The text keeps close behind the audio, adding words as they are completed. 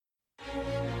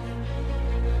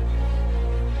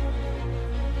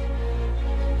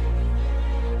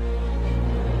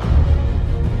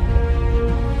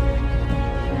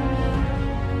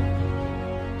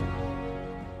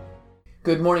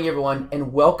Good morning, everyone,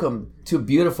 and welcome to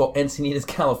beautiful Encinitas,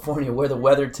 California, where the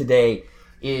weather today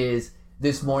is,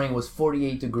 this morning was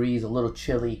 48 degrees, a little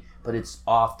chilly, but it's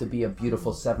off to be a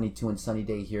beautiful 72 and sunny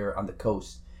day here on the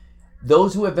coast.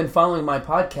 Those who have been following my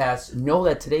podcast know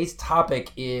that today's topic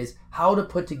is how to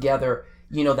put together,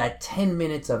 that 10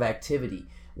 minutes of activity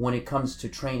when it comes to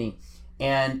training.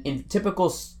 And in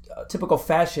typical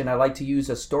fashion, I like to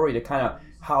use a story to kind of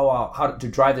how to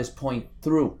drive this point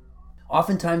through.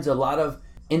 Oftentimes, a lot of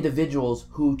individuals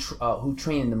who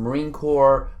train in the Marine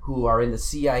Corps, who are in the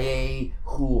CIA,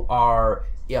 who are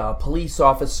police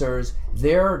officers,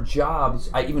 their jobs,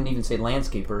 I even say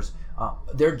landscapers,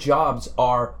 their jobs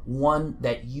are one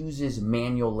that uses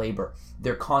manual labor.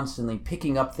 They're constantly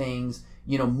picking up things,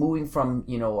 moving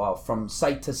from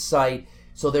site to site.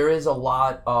 So there is a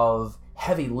lot of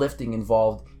heavy lifting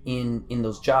involved in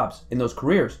those jobs, in those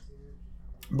careers.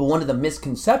 But one of the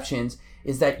misconceptions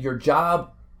is that your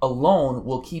job alone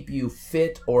will keep you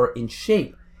fit or in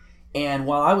shape. And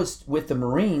while I was with the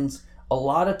Marines, a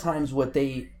lot of times what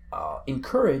they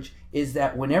encourage is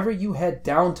that whenever you had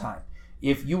downtime,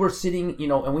 if you were sitting,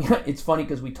 it's funny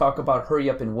because we talk about hurry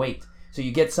up and wait. So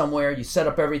you get somewhere, you set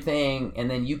up everything, and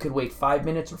then you could wait 5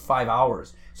 minutes or 5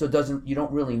 hours. So you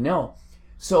don't really know.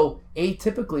 So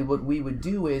atypically what we would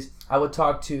do is I would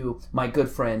talk to my good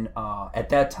friend, at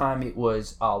that time it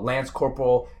was Lance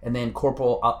Corporal and then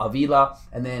Corporal Avila,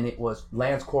 and then it was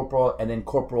Lance Corporal and then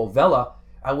Corporal Vela.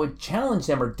 I would challenge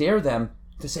them or dare them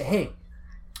to say, hey,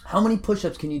 how many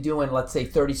push-ups can you do in, let's say,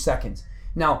 30 seconds?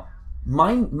 Now,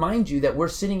 mind you that we're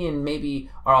sitting in maybe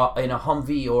in a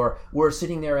Humvee, or we're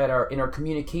sitting there in our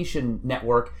communication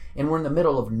network, and we're in the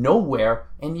middle of nowhere,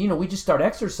 and we just start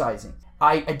exercising.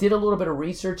 I did a little bit of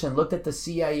research and looked at the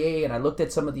CIA, and I looked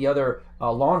at some of the other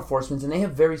law enforcement, and they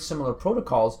have very similar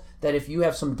protocols that if you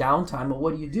have some downtime, well,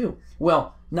 what do?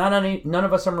 Well, none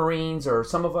of us are Marines, or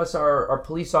some of us are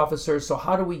police officers, so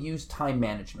how do we use time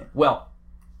management? Well,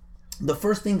 the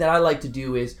first thing that I like to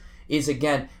do is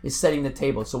setting the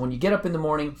table. So when you get up in the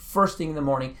morning, first thing in the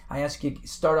morning, I ask you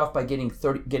start off by getting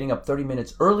up 30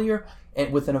 minutes earlier,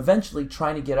 and with an eventually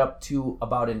trying to get up to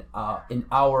about an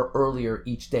hour earlier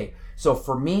each day. So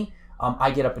for me, I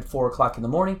get up at 4 o'clock in the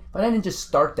morning, but I didn't just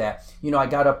start that. I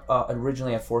got up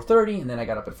originally at 4:30, and then I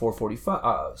got up at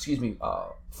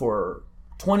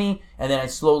 4:20, and then I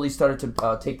slowly started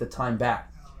to take the time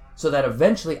back, so that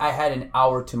eventually I had an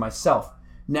hour to myself.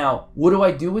 Now, what do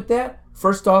I do with that?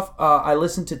 First off, I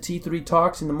listen to T3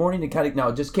 Talks in the morning to kind of,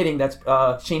 no, just kidding, that's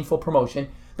shameful promotion.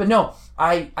 But no,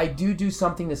 I do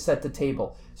something to set the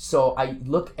table. So I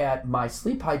look at my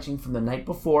sleep hygiene from the night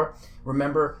before.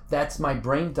 Remember, that's my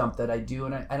brain dump that I do,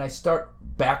 and I start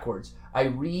backwards. I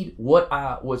read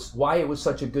why it was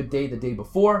such a good day the day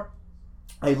before.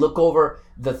 I look over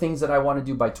the things that I want to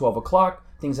do by 12 o'clock,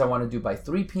 things I want to do by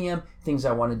 3 p.m., things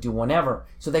I want to do whenever.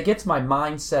 So that gets my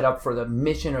mind set up for the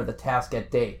mission or the task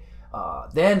at day.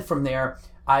 Then from there,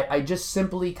 I just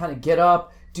simply kind of get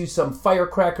up, do some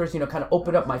firecrackers, kind of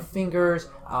open up my fingers.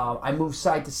 I move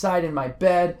side to side in my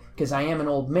bed because I am an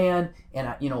old man,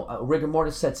 and rigor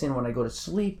mortis sets in when I go to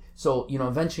sleep. So,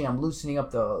 eventually I'm loosening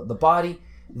up the body.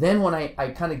 Then when I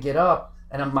kind of get up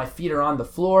and my feet are on the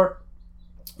floor,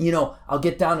 I'll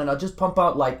get down and I'll just pump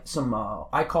out like some,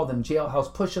 I call them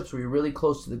jailhouse push-ups, where you're really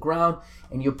close to the ground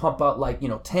and you pump out like,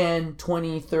 10,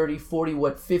 20, 30, 40,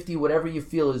 50, whatever you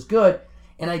feel is good.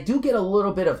 And I do get a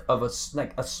little bit of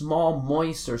a small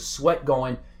moist or sweat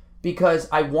going, because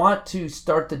I want to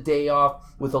start the day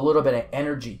off with a little bit of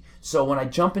energy. So when I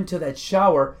jump into that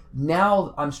shower,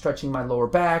 now I'm stretching my lower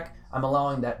back. I'm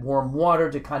allowing that warm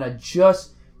water to kind of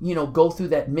just go through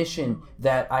that mission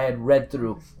that I had read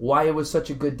through, why it was such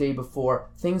a good day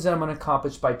before, things that I'm going to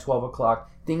accomplish by 12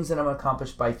 o'clock, things that I'm going to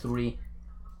accomplish by 3,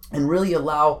 and really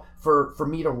allow for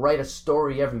me to write a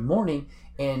story every morning,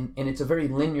 and it's a very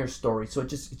linear story, so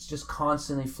it's just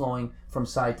constantly flowing from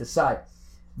side to side.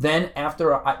 Then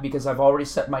because I've already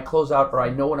set my clothes out, or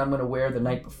I know what I'm going to wear the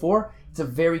night before, it's a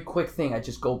very quick thing. I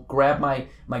just go grab my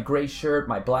gray shirt,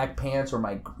 my black pants, or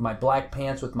my black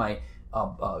pants with my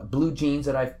blue jeans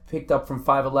that I've picked up from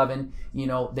 511.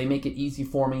 They make it easy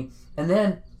for me. And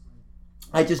then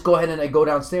I just go ahead and I go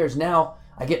downstairs. Now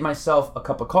I get myself a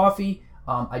cup of coffee.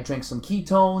 I drink some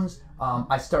ketones.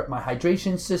 I start my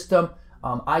hydration system.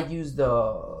 I use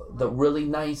the really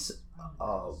nice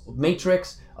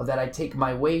matrix that I take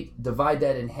my weight, divide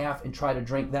that in half, and try to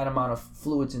drink that amount of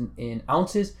fluids in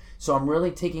ounces. So I'm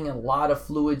really taking a lot of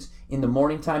fluids in the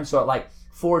morning time. So at like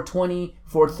 4:20,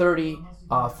 4:30,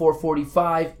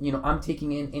 4:45, I'm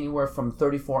taking in anywhere from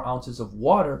 34 ounces of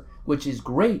water, which is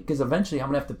great because eventually I'm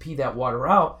going to have to pee that water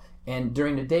out. And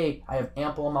during the day, I have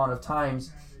ample amount of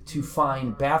times to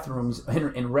find bathrooms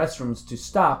and restrooms to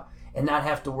stop and not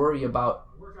have to worry about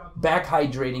back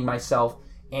hydrating myself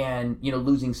and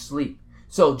losing sleep.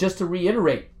 So just to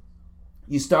reiterate,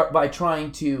 you start by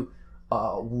trying to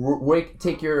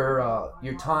take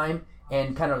your time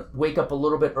and kind of wake up a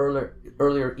little bit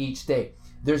earlier each day.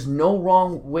 There's no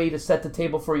wrong way to set the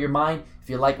table for your mind. If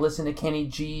you like listening to Kenny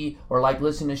G, or like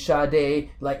listening to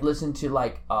Sade, like listen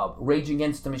to Rage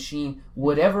Against the Machine,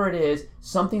 whatever it is,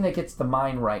 something that gets the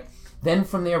mind right. Then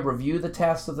from there, review the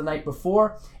tasks of the night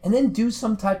before, and then do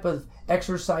some type of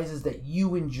exercises that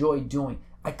you enjoy doing.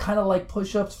 I kind of like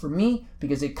push-ups for me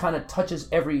because it kind of touches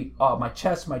my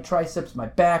chest, my triceps, my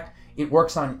back. It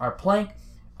works on our plank.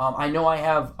 I know I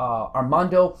have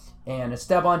Armando and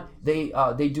Esteban. They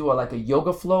do a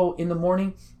yoga flow in the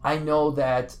morning. I know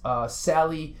that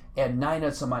Sally and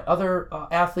Nina, some of my other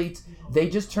athletes, they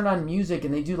just turn on music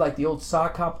and they do the old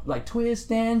sock hop,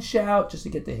 twist and shout, just to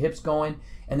get the hips going.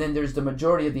 And then there's the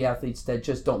majority of the athletes that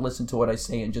just don't listen to what I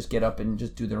say and just get up and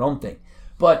just do their own thing.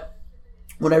 But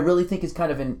what I really think is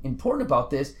kind of important about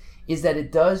this is that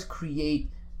it does create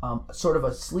sort of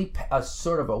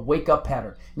a wake up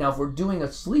pattern. Now, if we're doing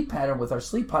a sleep pattern with our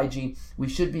sleep hygiene, we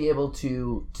should be able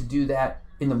to do that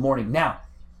in the morning. Now,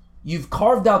 you've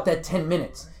carved out that 10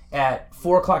 minutes at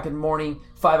 4 o'clock in the morning,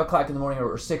 5 o'clock in the morning,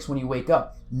 or 6 when you wake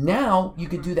up. Now, you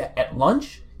could do that at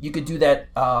lunch. You could do that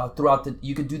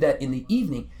you could do that in the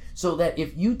evening, so that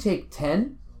if you take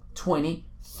 10, 20,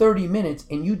 30 minutes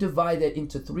and you divide that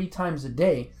into 3 times a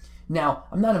day. Now,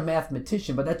 I'm not a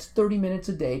mathematician, but that's 30 minutes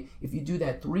a day. If you do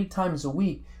that 3 times a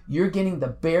week, you're getting the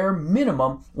bare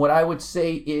minimum, what I would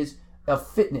say is a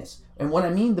fitness. And what I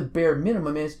mean the bare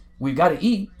minimum is we've got to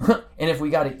eat. And if we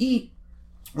got to eat,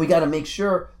 we got to make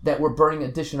sure that we're burning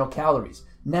additional calories.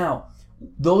 Now,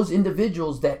 those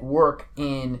individuals that work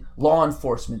in law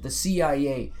enforcement, the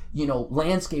CIA,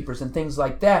 landscapers and things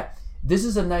like that, this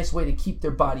is a nice way to keep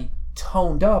their body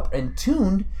toned up and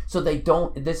tuned so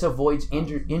this avoids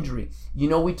injury.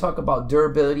 We talk about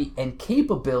durability and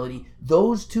capability.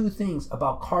 Those two things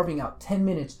about carving out 10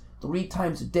 minutes 3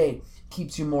 times a day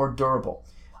keeps you more durable.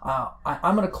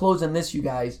 I'm going to close on this, you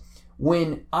guys.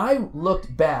 When I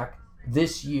looked back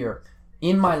this year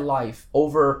in my life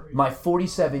over my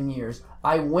 47 years,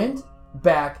 I went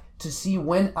back to see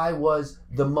when I was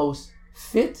the most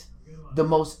fit, the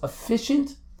most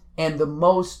efficient, and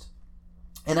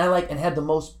had the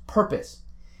most purpose.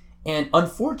 And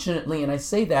unfortunately, and I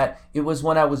say that, it was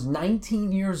when I was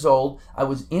 19 years old. I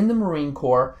was in the Marine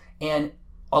Corps, and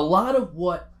a lot of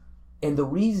the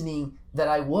reasoning that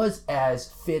I was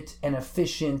as fit and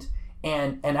efficient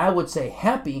and I would say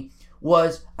happy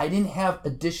was I didn't have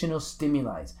additional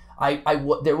stimuli.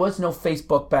 There was no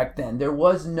Facebook back then. There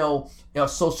was no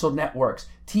social networks.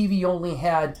 TV only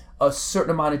had a certain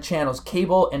amount of channels.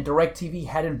 Cable and DirecTV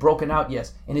hadn't broken out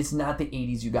yet. And it's not the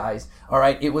 80s, you guys. All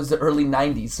right, it was the early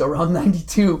 90s. So around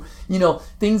 92,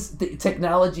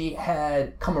 technology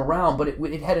had come around, but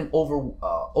it hadn't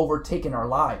overtaken our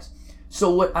lives.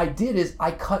 So what I did is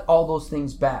I cut all those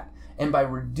things back. And by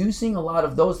reducing a lot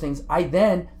of those things, I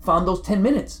then found those 10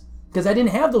 minutes. Because I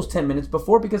didn't have those 10 minutes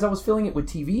before, because I was filling it with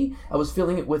TV. I was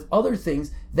filling it with other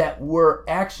things that were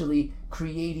actually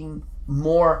creating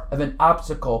more of an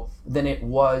obstacle than it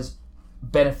was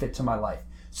benefit to my life.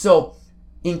 So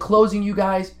in closing, you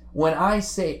guys, when I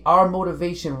say our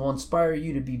motivation will inspire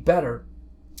you to be better,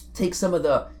 take some of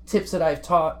the tips that I've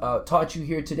taught you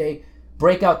here today,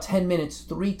 break out 10 minutes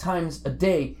 3 times a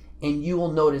day, and you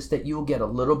will notice that you will get a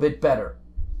little bit better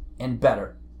and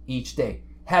better each day.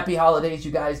 Happy holidays,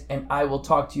 you guys, and I will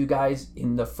talk to you guys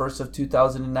in the 1st of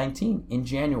 2019 in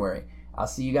January. I'll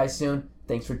see you guys soon.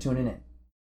 Thanks for tuning in.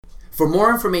 For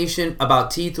more information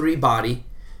about T3 Body,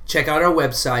 check out our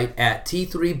website at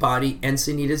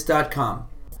t3bodyencinitas.com.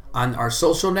 On our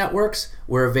social networks,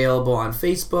 we're available on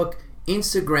Facebook,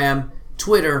 Instagram,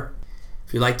 Twitter.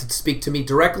 If you'd like to speak to me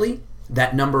directly,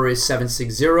 that number is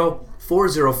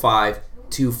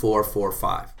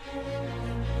 760-405-2445.